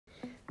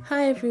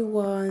Hi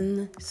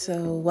everyone,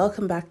 so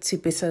welcome back to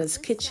Bisa's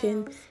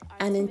kitchen,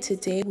 and in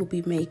today we'll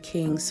be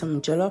making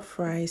some jollof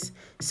rice,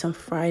 some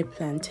fried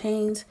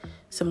plantains,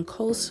 some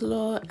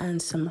coleslaw and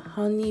some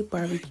honey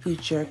barbecue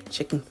jerk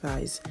chicken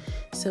thighs.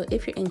 So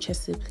if you're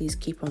interested, please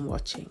keep on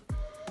watching.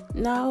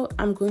 Now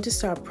I'm going to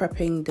start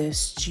prepping the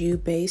stew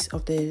base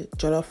of the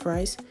jollof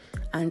rice,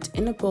 and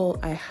in a bowl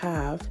I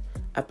have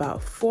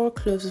about 4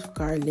 cloves of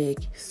garlic,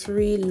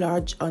 3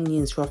 large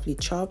onions roughly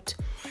chopped,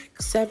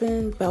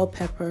 7 bell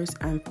peppers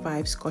and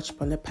 5 scotch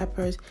bonnet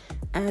peppers,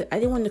 and I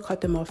didn't want to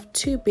cut them off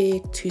too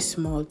big, too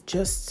small,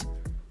 just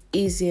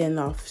easy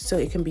enough so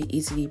it can be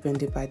easily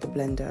blended by the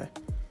blender.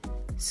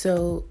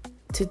 So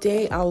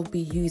today I'll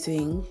be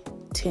using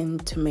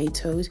tinned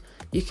tomatoes.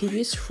 You can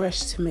use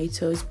fresh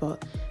tomatoes,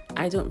 but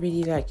I don't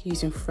really like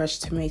using fresh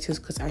tomatoes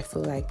because I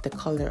feel like the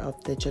color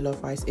of the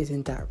jollof rice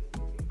isn't that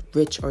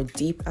rich or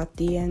deep at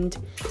the end,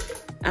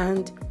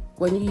 and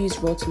when you use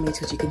raw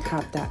tomatoes you can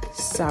have that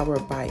sour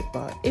bite,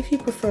 but if you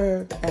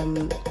prefer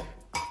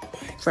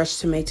fresh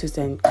tomatoes,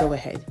 then go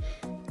ahead.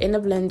 In a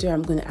blender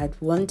I'm going to add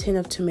 1 tin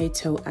of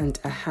tomato and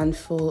a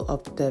handful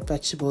of the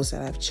vegetables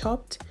that I've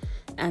chopped,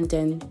 and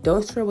then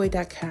don't throw away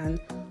that can.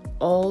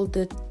 All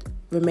the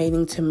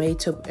remaining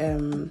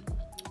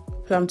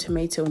plum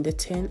tomato in the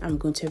tin, I'm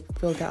going to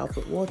fill that up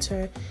with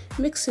water,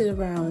 mix it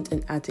around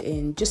and add it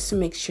in just to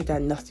make sure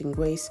that nothing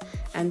wastes.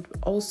 And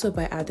also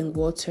by adding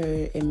water,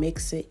 it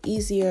makes it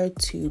easier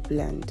to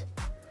blend.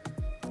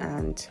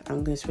 And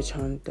I'm going to switch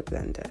on the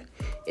blender.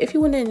 If you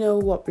want to know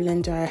what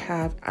blender I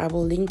have, I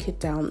will link it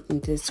down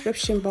in the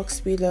description box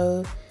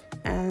below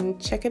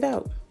and check it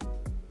out.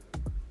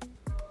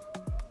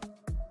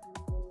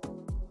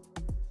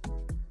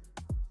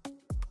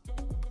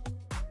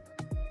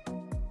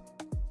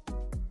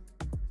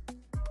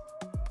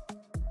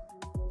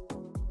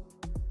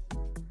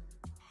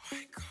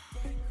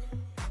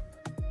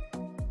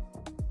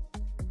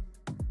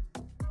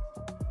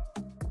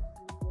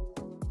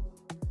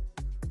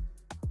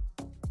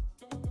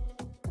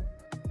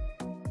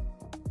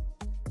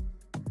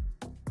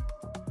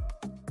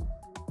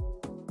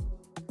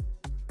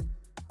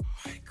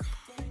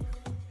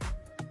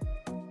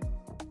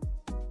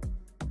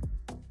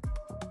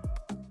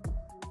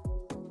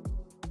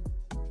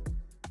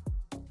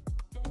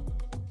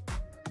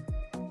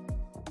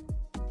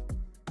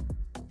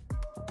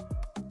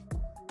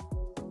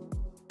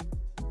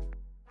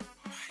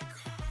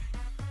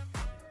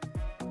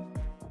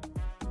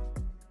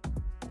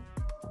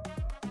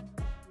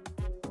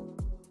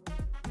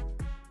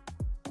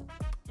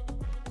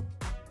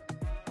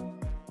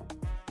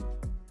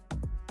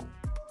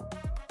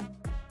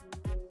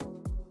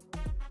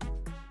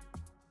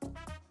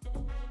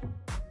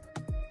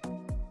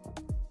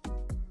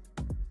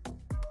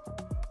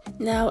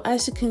 Now,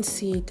 as you can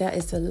see, that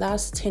is the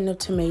last tin of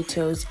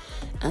tomatoes,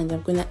 and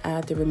I'm going to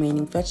add the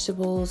remaining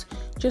vegetables,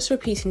 just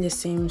repeating the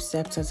same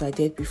steps as I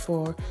did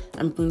before.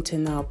 I'm going to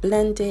now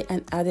blend it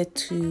and add it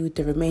to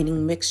the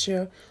remaining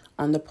mixture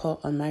on the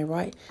pot on my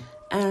right,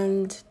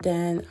 and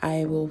then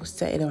I will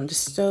set it on the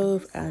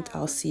stove and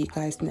I'll see you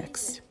guys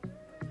next.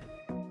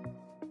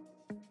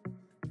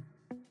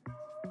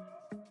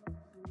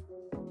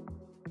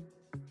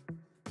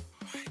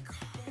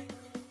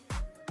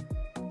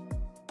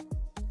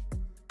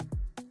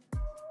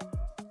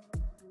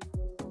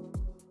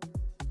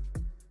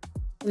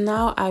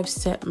 Now I've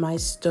set my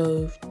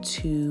stove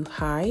to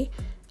high,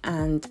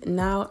 and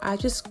now I've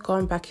just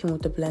gone back in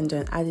with the blender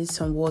and added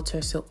some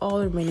water so all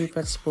the remaining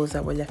vegetables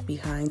that were left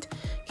behind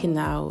can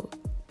now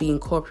be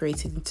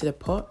incorporated into the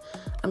pot.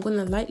 I'm going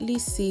to lightly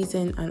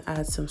season and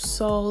add some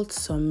salt,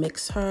 some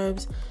mixed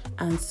herbs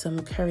and some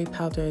curry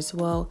powder as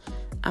well.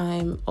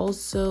 I'm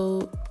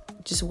also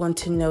just want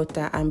to note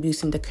that I'm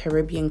using the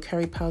Caribbean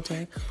curry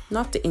powder,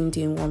 not the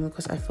Indian one,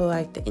 because I feel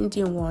like the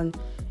Indian one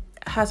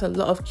has a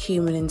lot of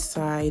cumin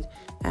inside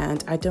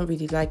and I don't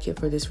really like it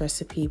for this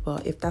recipe,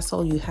 but if that's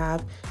all you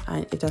have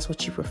and if that's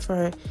what you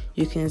prefer,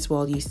 you can as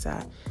well use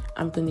that.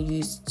 I'm going to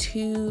use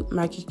 2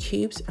 Maggi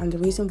cubes, and the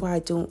reason why I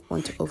don't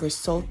want to over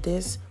salt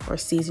this or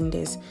season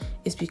this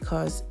is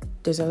because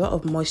there's a lot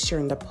of moisture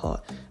in the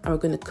pot and we're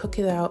going to cook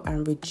it out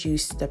and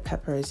reduce the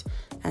peppers,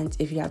 and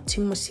if you have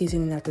too much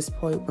seasoning at this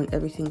point, when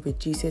everything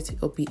reduces,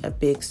 it'll be a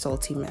big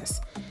salty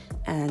mess.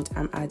 And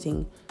I'm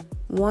adding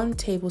 1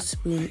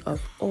 tablespoon of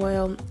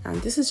oil,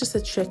 and this is just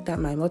a trick that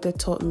my mother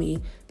taught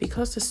me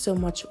because there's so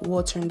much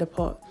water in the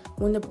pot.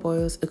 When it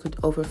boils, it could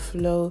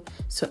overflow,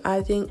 so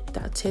adding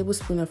that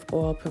tablespoon of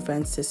oil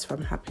prevents this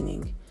from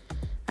happening.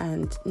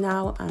 And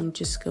now I'm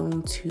just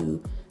going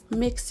to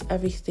mix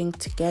everything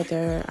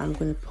together. I'm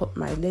going to put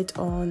my lid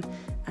on,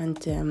 and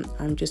then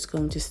I'm just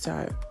going to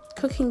start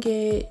cooking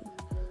it.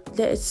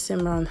 Let it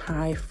simmer on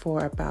high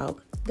for about,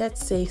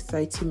 let's say,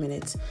 30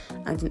 minutes,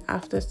 and then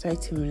after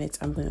 30 minutes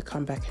I'm going to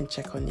come back and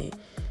check on it.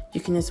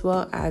 You can as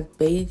well add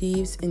bay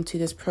leaves into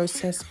this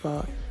process,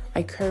 but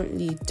I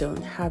currently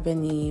don't have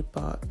any,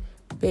 but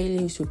bay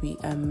leaves would be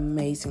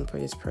amazing for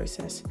this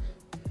process.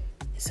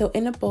 So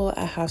in a bowl,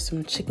 I have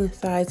some chicken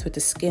thighs with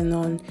the skin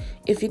on.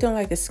 If you don't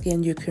like the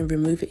skin, you can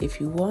remove it if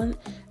you want.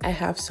 I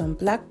have some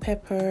black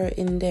pepper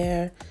in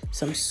there,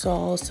 some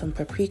salt, some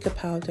paprika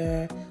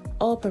powder,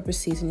 all-purpose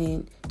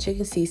seasoning,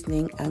 chicken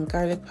seasoning, and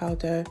garlic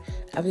powder.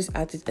 I've just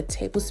added a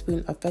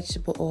tablespoon of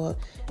vegetable oil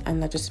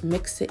and I just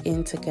mix it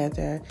in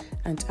together,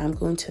 and I'm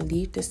going to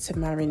leave this to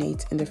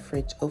marinate in the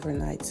fridge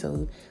overnight,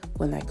 so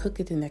when I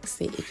cook it the next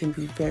day it can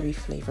be very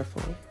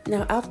flavorful.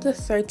 Now after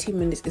 30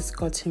 minutes it's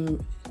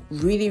gotten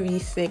really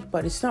thick,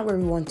 but it's not where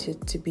we want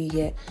it to be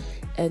yet.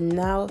 And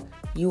now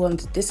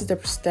this is the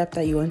step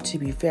that you want to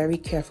be very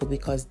careful,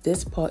 because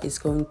this pot is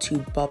going to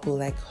bubble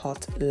like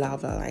hot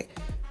lava. Like,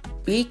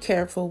 be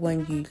careful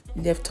when you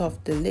lift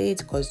off the lid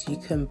because you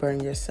can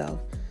burn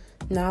yourself.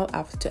 Now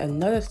after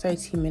another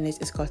 30 minutes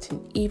it's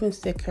gotten even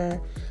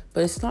thicker,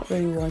 but it's not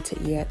where we want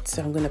it yet,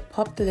 so I'm going to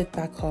pop the lid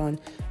back on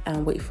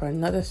and wait for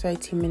another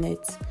 30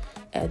 minutes.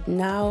 And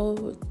now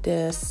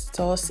the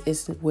sauce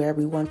is where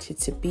we want it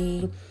to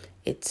be.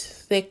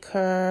 It's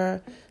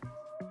thicker.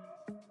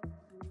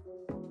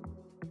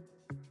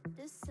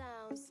 This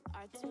sounds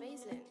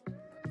amazing.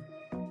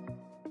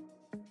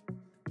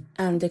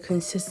 And the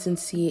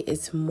consistency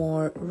is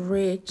more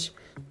rich.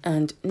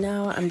 And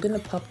now I'm gonna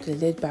pop the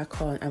lid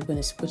back on. I'm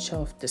gonna switch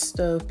off the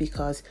stove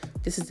because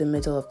this is the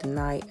middle of the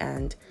night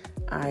and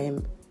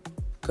I'm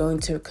going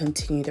to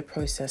continue the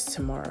process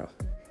tomorrow.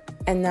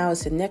 And now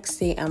it's the next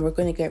day and we're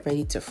going to get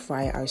ready to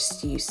fry our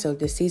stew. So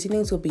the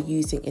seasonings we'll be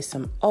using is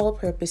some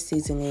all-purpose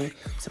seasoning,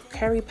 some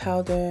curry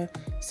powder,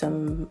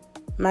 some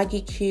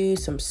Maggi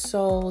cubes, some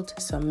salt,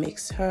 some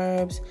mixed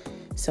herbs,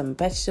 some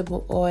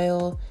vegetable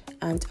oil,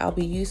 and I'll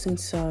be using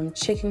some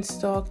chicken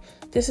stock.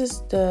 This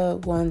is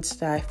the ones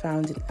that I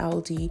found in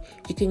Aldi.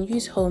 You can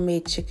use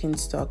homemade chicken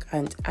stock,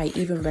 and I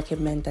even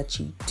recommend that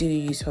you do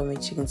use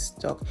homemade chicken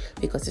stock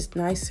because it's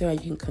nicer and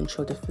you can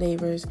control the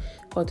flavors.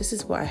 But this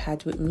is what I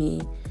had with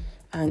me.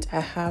 And I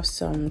have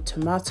some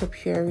tomato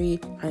puree,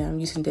 and I'm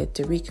using the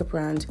Paprika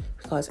brand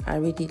because I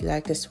really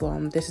like this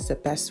one. This is the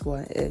best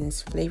one and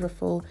it's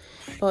flavorful.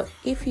 But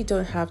if you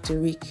don't have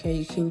Paprika,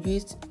 you can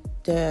use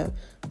the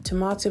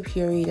tomato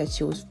puree that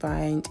you'll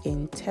find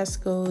in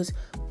Tesco's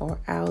or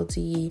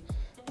Aldi.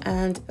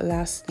 And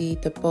lastly,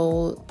 the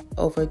bowl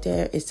over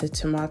there is the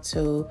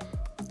tomato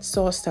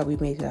sauce that we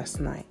made last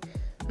night.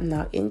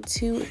 Now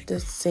into the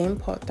same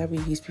pot that we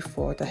used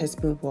before that has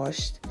been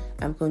washed,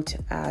 I'm going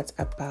to add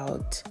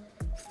about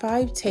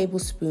 5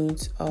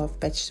 tablespoons of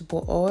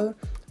vegetable oil,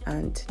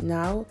 and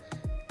now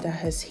that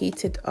has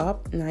heated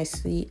up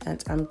nicely,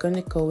 and I'm going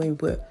to go in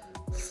with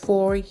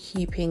 4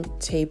 heaping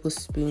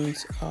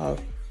tablespoons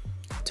of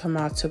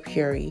tomato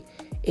puree.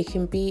 It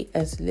can be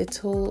as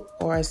little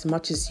or as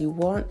much as you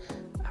want.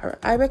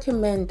 I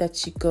recommend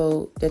that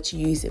you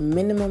use a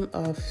minimum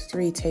of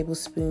 3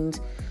 tablespoons,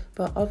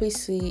 but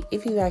obviously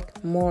if you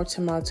like more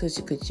tomatoes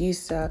you could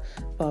use that.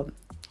 But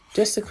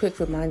just a quick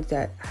reminder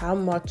that how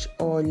much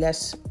or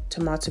less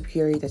tomato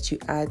puree that you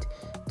add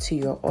to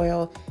your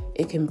oil,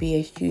 it can be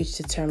a huge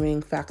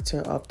determining factor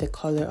of the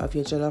color of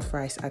your jollof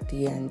rice at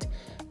the end,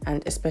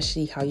 and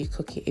especially how you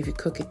cook it. If you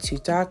cook it too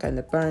dark and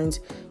it burns,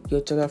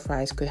 your jollof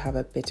rice could have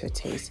a bitter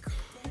taste.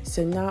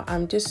 So now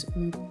I'm just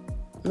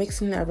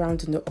mixing it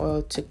around in the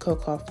oil to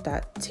cook off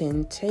that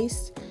tin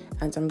taste,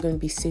 and I'm going to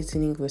be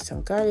seasoning with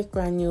some garlic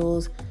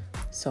granules,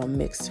 some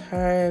mixed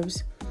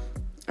herbs.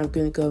 I'm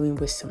going to go in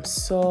with some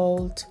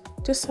salt,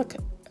 just like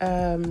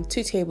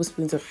 2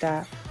 tablespoons of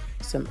that,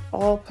 some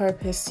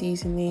all-purpose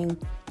seasoning.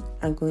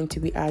 I'm going to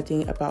be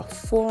adding about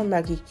 4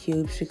 Maggi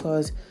cubes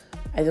because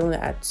I don't want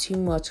to add too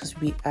much because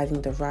we'll be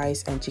adding the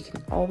rice, and you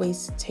can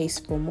always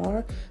taste for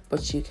more,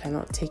 but you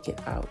cannot take it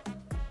out.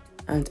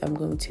 And I'm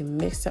going to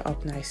mix it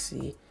up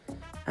nicely.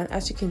 And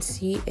as you can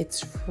see,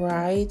 it's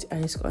fried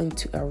and it's going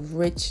to a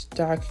rich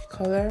dark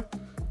color.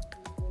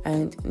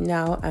 And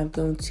now I'm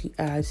going to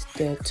add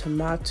the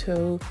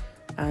tomato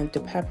and the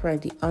pepper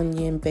and the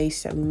onion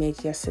base that we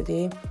made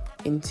yesterday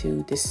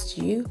into the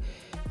stew.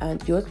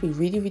 And you have to be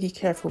really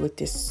careful with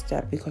this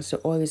step because the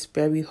oil is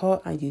very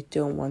hot and you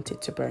don't want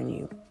it to burn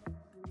you.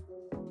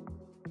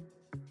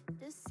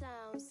 This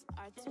sounds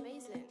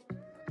amazing.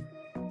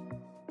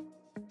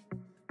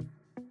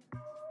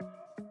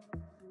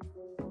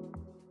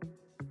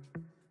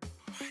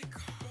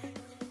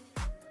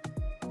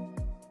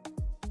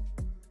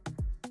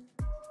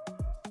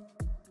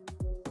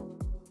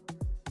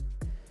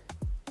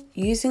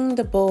 Using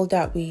the bowl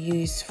that we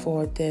use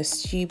for the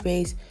stew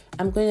base,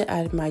 I'm going to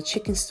add my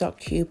chicken stock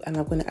cube and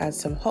I'm going to add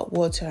some hot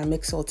water and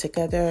mix all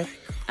together.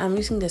 I'm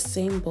using the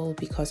same bowl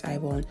because I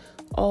want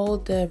all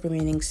the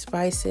remaining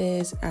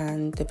spices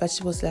and the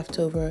vegetables left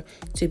over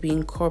to be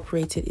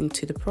incorporated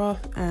into the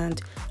broth, and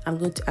I'm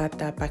going to add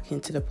that back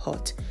into the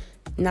pot.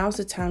 Now's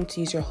the time to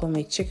use your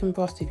homemade chicken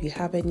broth if you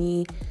have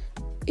any.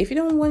 If you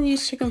don't want to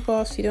use chicken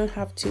broth, you don't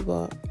have to,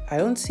 but I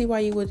don't see why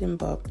you wouldn't.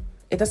 But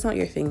if that's not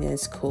your thing, then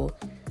it's cool.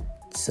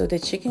 So the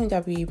chicken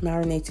that we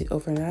marinated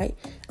overnight,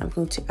 I'm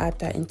going to add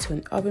that into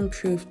an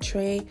oven-proof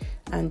tray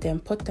and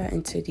then put that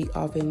into the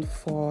oven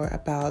for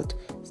about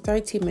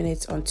 30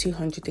 minutes on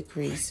 200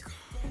 degrees.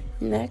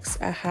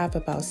 Next, I have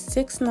about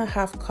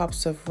 6.5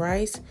 cups of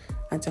rice,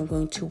 and I'm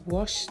going to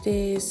wash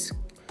this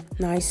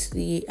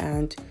nicely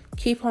and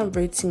keep on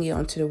rinsing it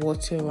until the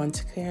water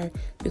runs clear,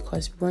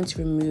 because we want to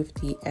remove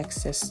the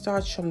excess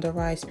starch from the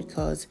rice,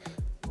 because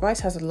rice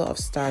has a lot of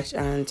starch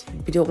and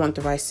we don't want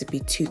the rice to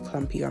be too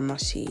clumpy or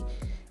mushy.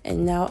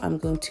 And now I'm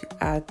going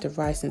to add the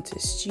rice into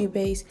the stew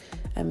base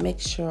and make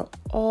sure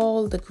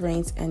all the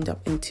grains end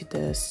up into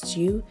the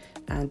stew,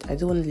 and I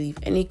don't want to leave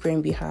any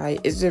grain behind.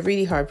 It's a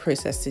really hard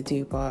process to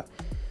do, but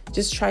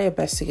just try your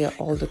best to get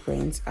all the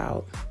grains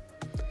out.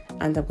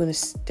 And I'm going to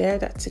stir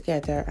that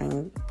together,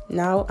 and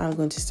now I'm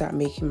going to start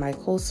making my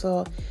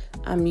coleslaw.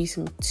 I'm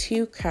using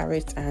 2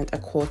 carrots and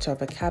 1/4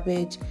 of a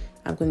cabbage.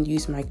 I'm going to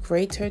use my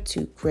grater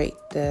to grate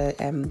the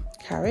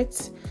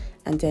carrots,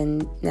 and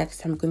then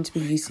next I'm going to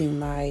be using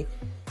my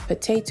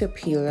potato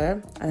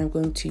peeler, and I'm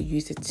going to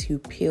use it to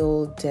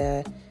peel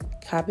the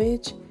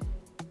cabbage.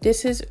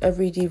 This is a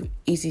really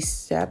easy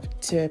step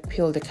to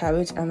peel the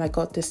cabbage, and I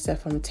got this step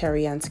from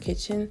Terry Ann's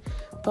kitchen,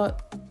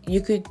 but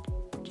you could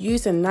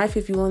use a knife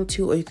if you want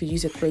to, or you could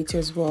use a grater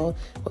as well.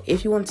 But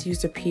if you want to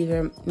use a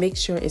peeler, make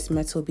sure it's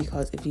metal,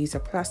 because if you use a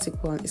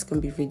plastic one, it's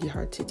going to be really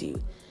hard to do.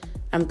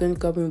 I'm going to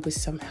go in with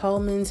some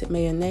Hellmann's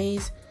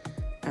mayonnaise,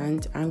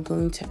 and I'm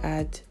going to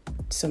add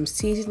some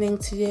seasoning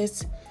to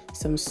this,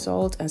 some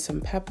salt and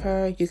some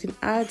pepper. You can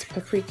add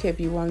paprika if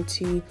you want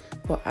to,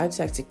 but I just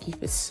like to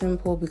keep it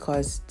simple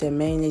because the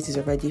mayonnaise is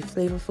already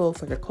flavorful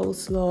for the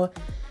coleslaw.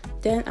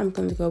 Then I'm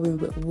going to go in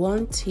with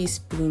 1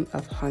 teaspoon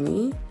of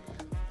honey.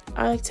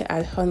 I like to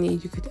add honey.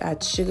 You could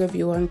add sugar if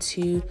you want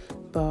to,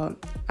 but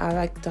I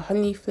like the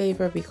honey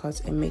flavor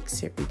because it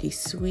makes it really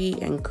sweet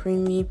and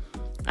creamy.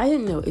 I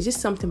don't know, it's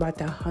just something about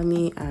that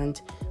honey and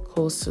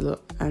coleslaw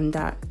and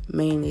that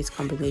mayonnaise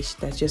combination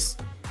that's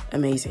just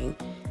amazing.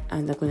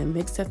 And I'm going to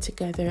mix that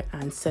together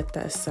and set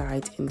that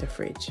aside in the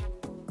fridge.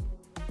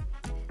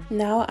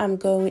 Now I'm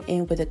going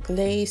in with a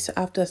glaze. So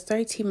after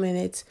 30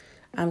 minutes,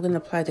 I'm going to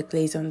apply the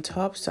glaze on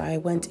top. So I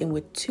went in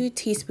with 2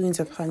 teaspoons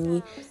of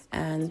honey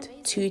and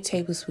 2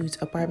 tablespoons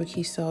of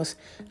barbecue sauce,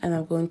 and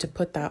I'm going to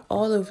put that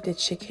all over the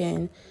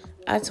chicken.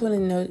 I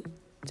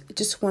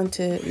just want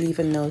to leave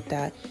a note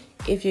that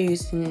if you're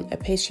using a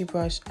pastry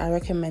brush, I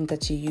recommend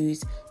that you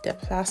use the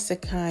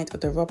plastic kind or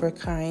the rubber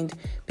kind,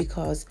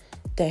 because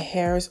the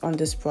hairs on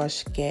this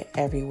brush get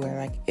everywhere.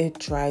 Like, it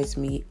drives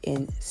me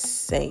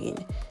insane.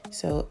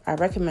 So I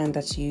recommend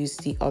that you use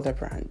the other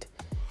brand.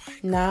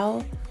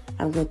 Now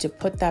I'm going to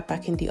put that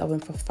back in the oven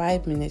for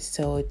 5 minutes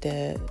so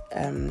the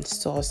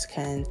sauce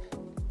can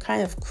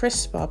kind of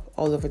crisp up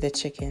all over the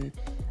chicken.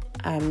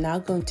 I'm now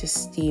going to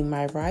steam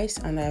my rice,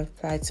 and I've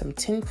applied some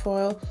tin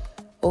foil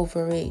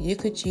over it. You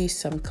could use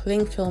some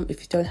cling film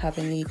if you don't have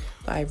any,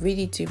 but I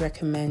really do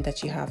recommend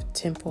that you have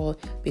tin foil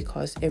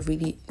because it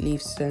really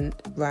leaves the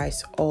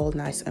rice all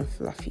nice and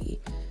fluffy.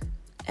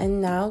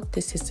 And now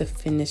this is the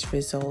finished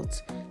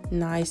result,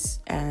 nice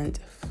and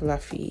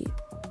fluffy.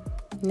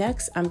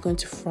 Next, I'm going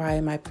to fry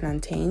my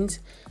plantains,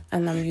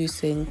 and I'm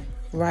using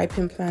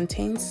ripened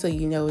plantains, so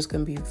you know it's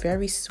going to be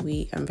very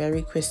sweet and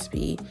very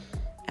crispy.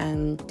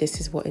 And this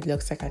is what it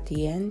looks like at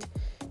the end.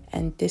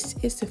 And this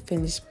is the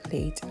finished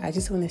plate. I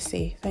just want to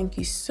say thank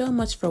you so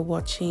much for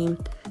watching.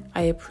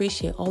 I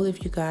appreciate all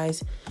of you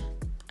guys.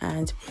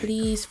 And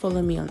please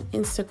follow me on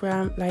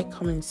Instagram, like,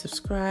 comment, and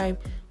subscribe.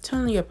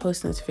 Turn on your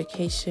post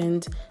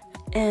notifications.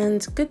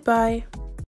 And goodbye.